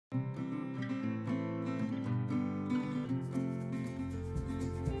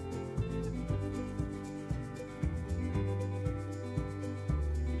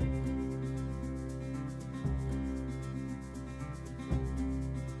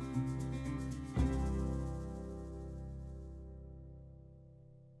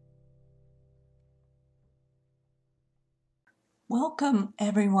Welcome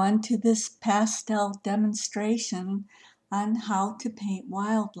everyone to this pastel demonstration on how to paint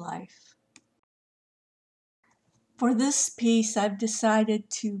wildlife. For this piece I've decided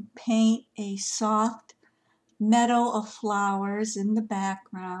to paint a soft meadow of flowers in the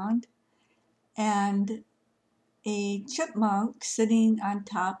background and a chipmunk sitting on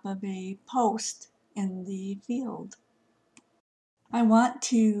top of a post in the field. I want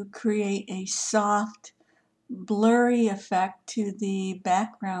to create a soft blurry effect to the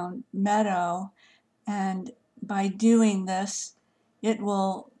background meadow, and by doing this it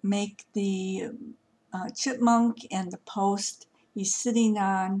will make the chipmunk and the post he's sitting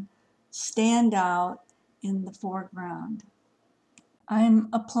on stand out in the foreground. I'm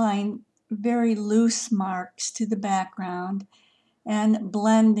applying very loose marks to the background and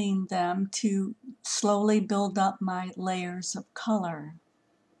blending them to slowly build up my layers of color.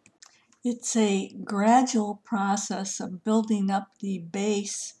 It's a gradual process of building up the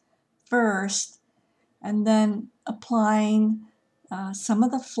base first and then applying some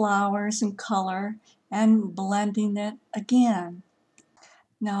of the flowers and color and blending it again.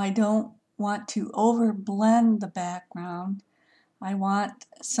 Now I don't want to over blend the background. I want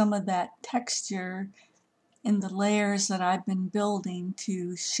some of that texture in the layers that I've been building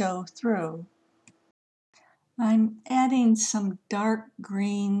to show through. I'm adding some dark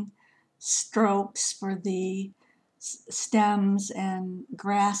green strokes for the stems and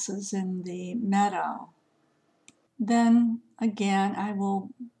grasses in the meadow. Then again I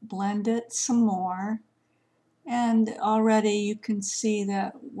will blend it some more, and already you can see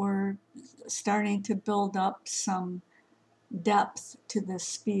that we're starting to build up some depth to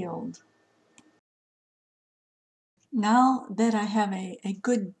this field. Now that I have a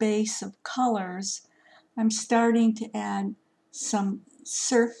good base of colors, I'm starting to add some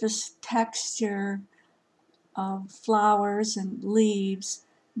surface texture of flowers and leaves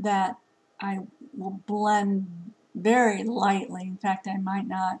that I will blend very lightly. In fact, I might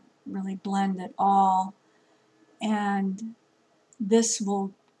not really blend at all, and this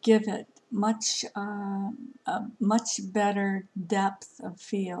will give it a much better depth of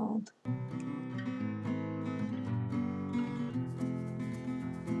field.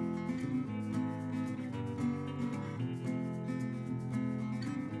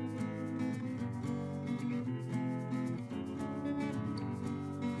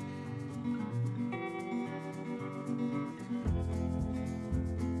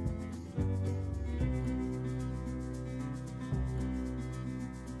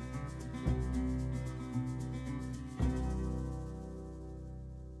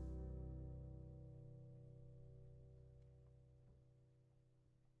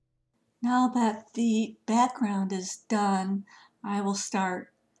 Now that the background is done, I will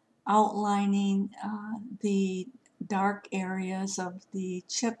start outlining the dark areas of the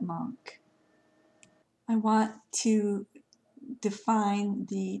chipmunk. I want to define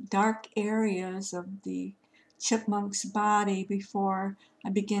the dark areas of the chipmunk's body before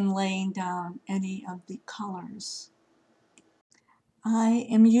I begin laying down any of the colors. I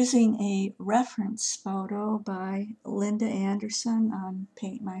am using a reference photo by Linda Anderson on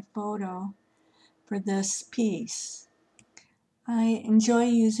Paint My Photo for this piece. I enjoy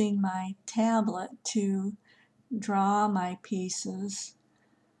using my tablet to draw my pieces.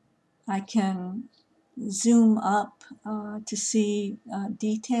 I can zoom up to see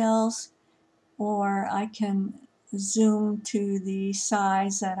details, or I can zoom to the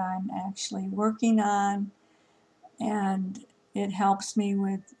size that I'm actually working on, and it helps me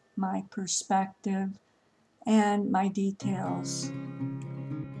with my perspective and my details.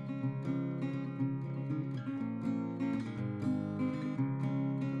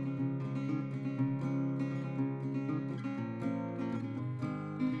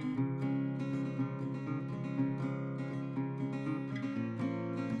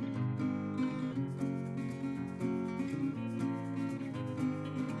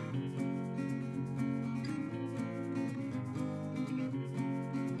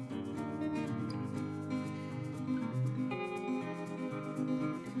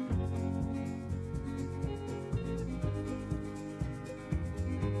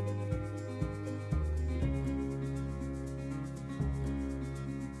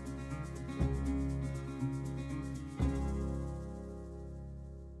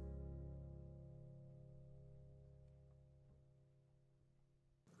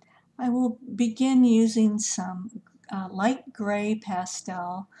 I will begin using some light gray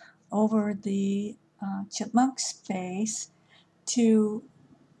pastel over the chipmunk's face to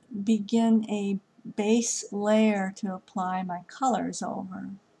begin a base layer to apply my colors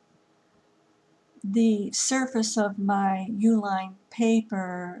over. The surface of my U-line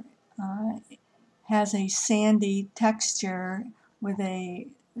paper has a sandy texture with a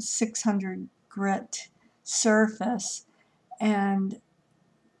 600 grit surface, and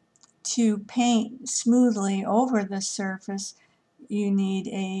to paint smoothly over the surface you need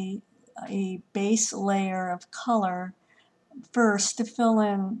a base layer of color first to fill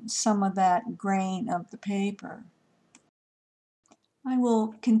in some of that grain of the paper. I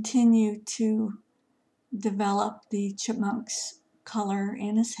will continue to develop the chipmunk's color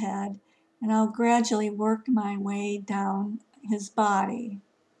in his head, and I'll gradually work my way down his body.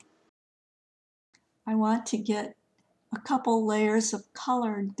 I want to get a couple layers of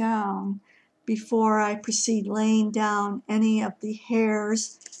color down before I proceed laying down any of the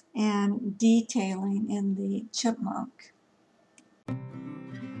hairs and detailing in the chipmunk.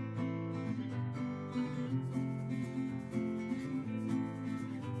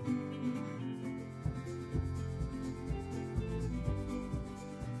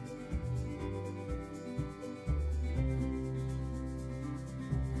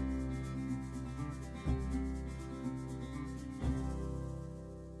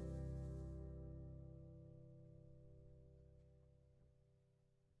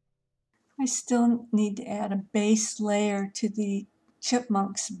 I still need to add a base layer to the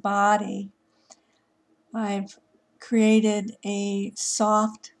chipmunk's body. I've created a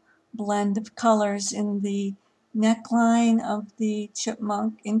soft blend of colors in the neckline of the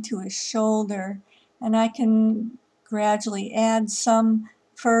chipmunk into his shoulder, and I can gradually add some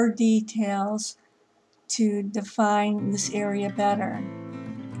fur details to define this area better.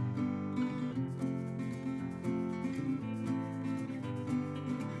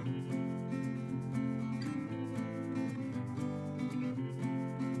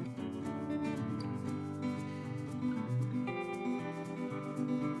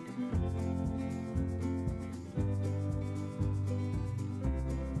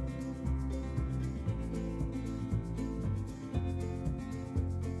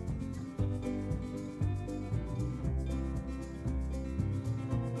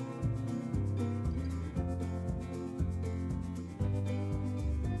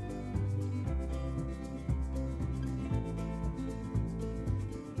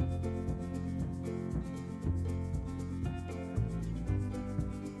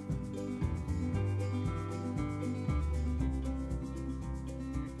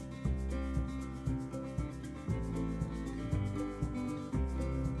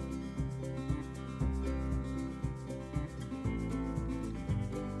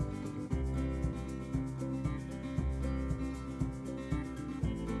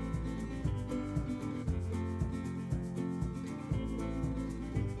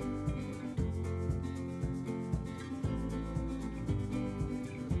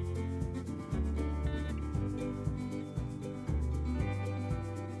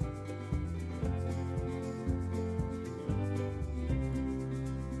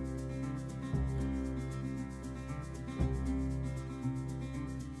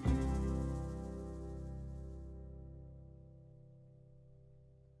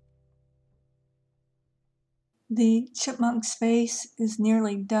 The chipmunk's face is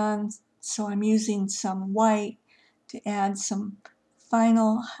nearly done, so I'm using some white to add some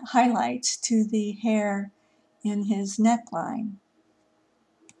final highlights to the hair in his neckline.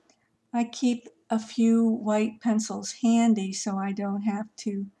 I keep a few white pencils handy so I don't have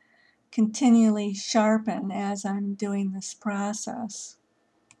to continually sharpen as I'm doing this process.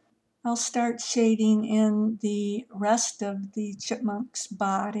 I'll start shading in the rest of the chipmunk's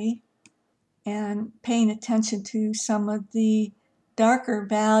body and paying attention to some of the darker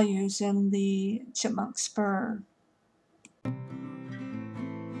values in the chipmunk's fur.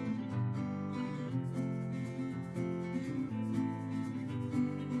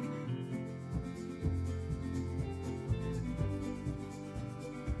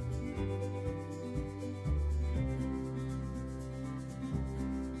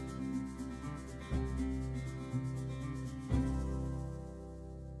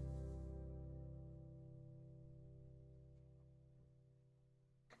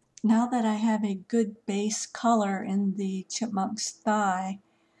 Now that I have a good base color in the chipmunk's thigh,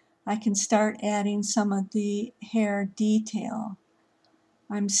 I can start adding some of the hair detail.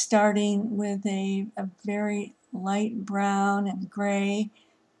 I'm starting with a very light brown and gray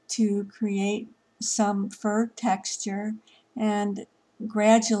to create some fur texture, and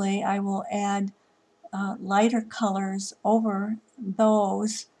gradually I will add lighter colors over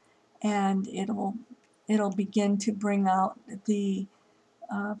those, and it'll begin to bring out the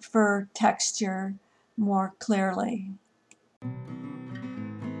fur texture more clearly.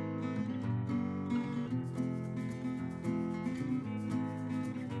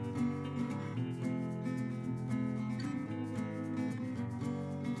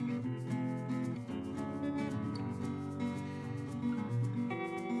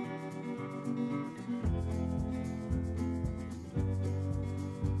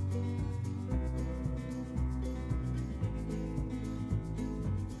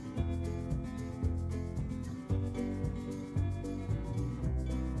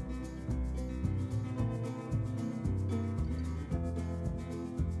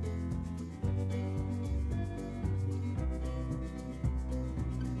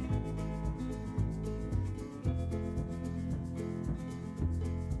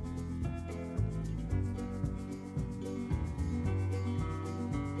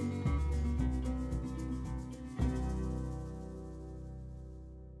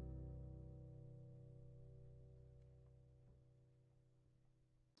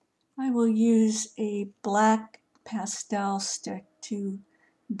 I will use a black pastel stick to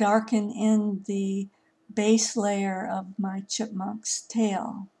darken in the base layer of my chipmunk's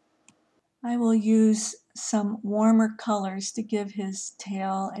tail. I will use some warmer colors to give his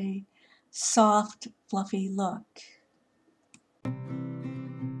tail a soft, fluffy look.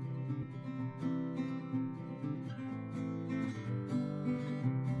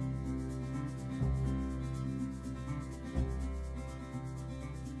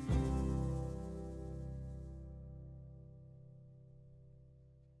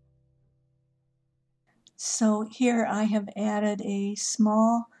 So here I have added a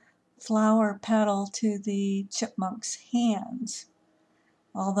small flower petal to the chipmunk's hands.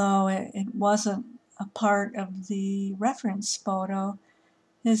 Although it wasn't a part of the reference photo,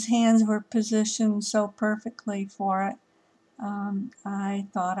 his hands were positioned so perfectly for it. I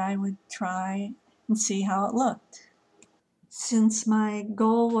thought I would try and see how it looked. Since my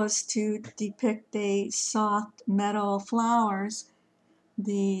goal was to depict a soft meadow of flowers,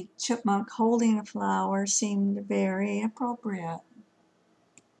 the chipmunk holding a flower seemed very appropriate.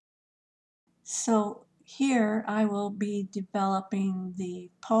 So here I will be developing the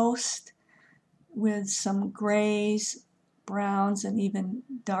post with some grays, browns, and even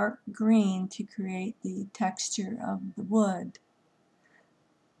dark green to create the texture of the wood.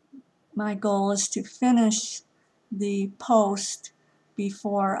 My goal is to finish the post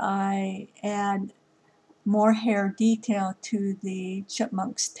before I add more hair detail to the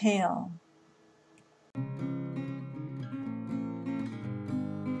chipmunk's tail.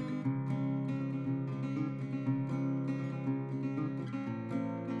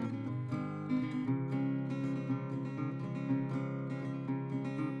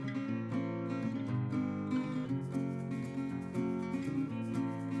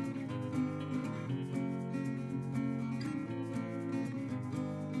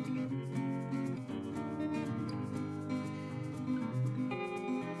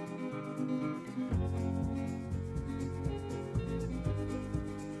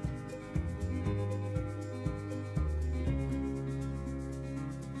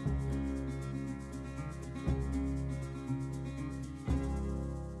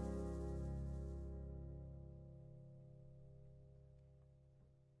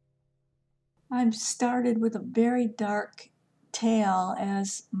 I've started with a very dark tail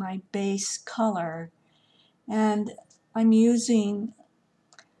as my base color, and I'm using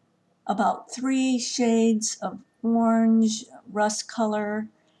about 3 shades of orange, rust color,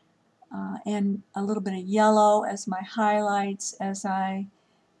 and a little bit of yellow as my highlights as I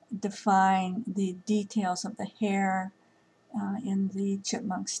define the details of the hair in the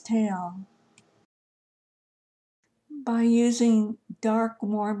chipmunk's tail. By using dark,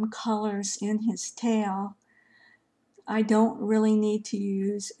 warm colors in his tail, I don't really need to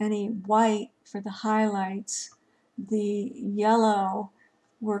use any white for the highlights. The yellow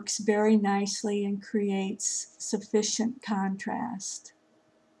works very nicely and creates sufficient contrast.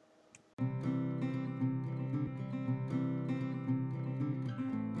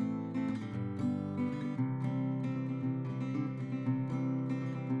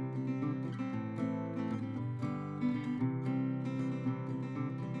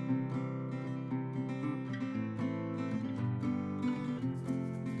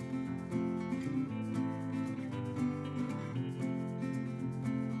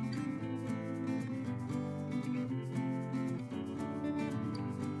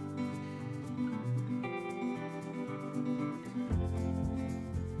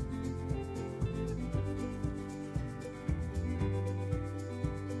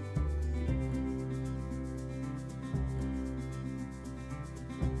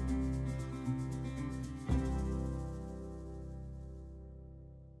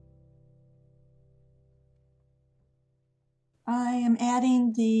 I am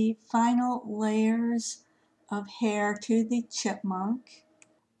adding the final layers of hair to the chipmunk.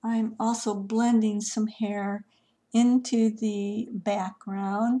 I'm also blending some hair into the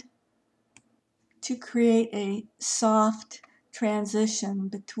background to create a soft transition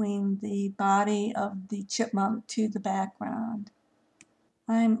between the body of the chipmunk to the background.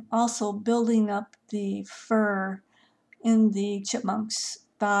 I'm also building up the fur in the chipmunk's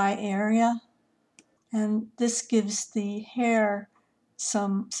thigh area, and this gives the hair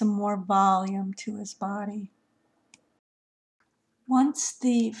some more volume to his body. Once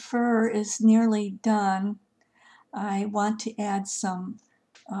the fur is nearly done, I want to add some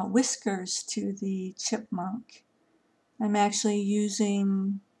whiskers to the chipmunk. I'm actually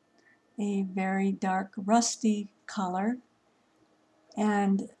using a very dark rusty color,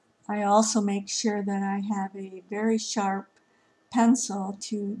 and I also make sure that I have a very sharp pencil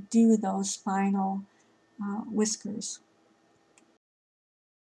to do those final whiskers.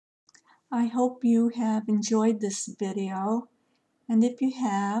 I hope you have enjoyed this video, and if you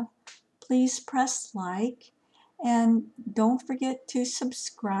have, please press like, and don't forget to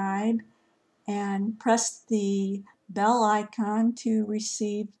subscribe and press the bell icon to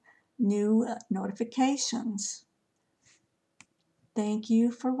receive new notifications. Thank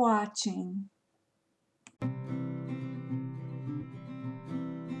you for watching.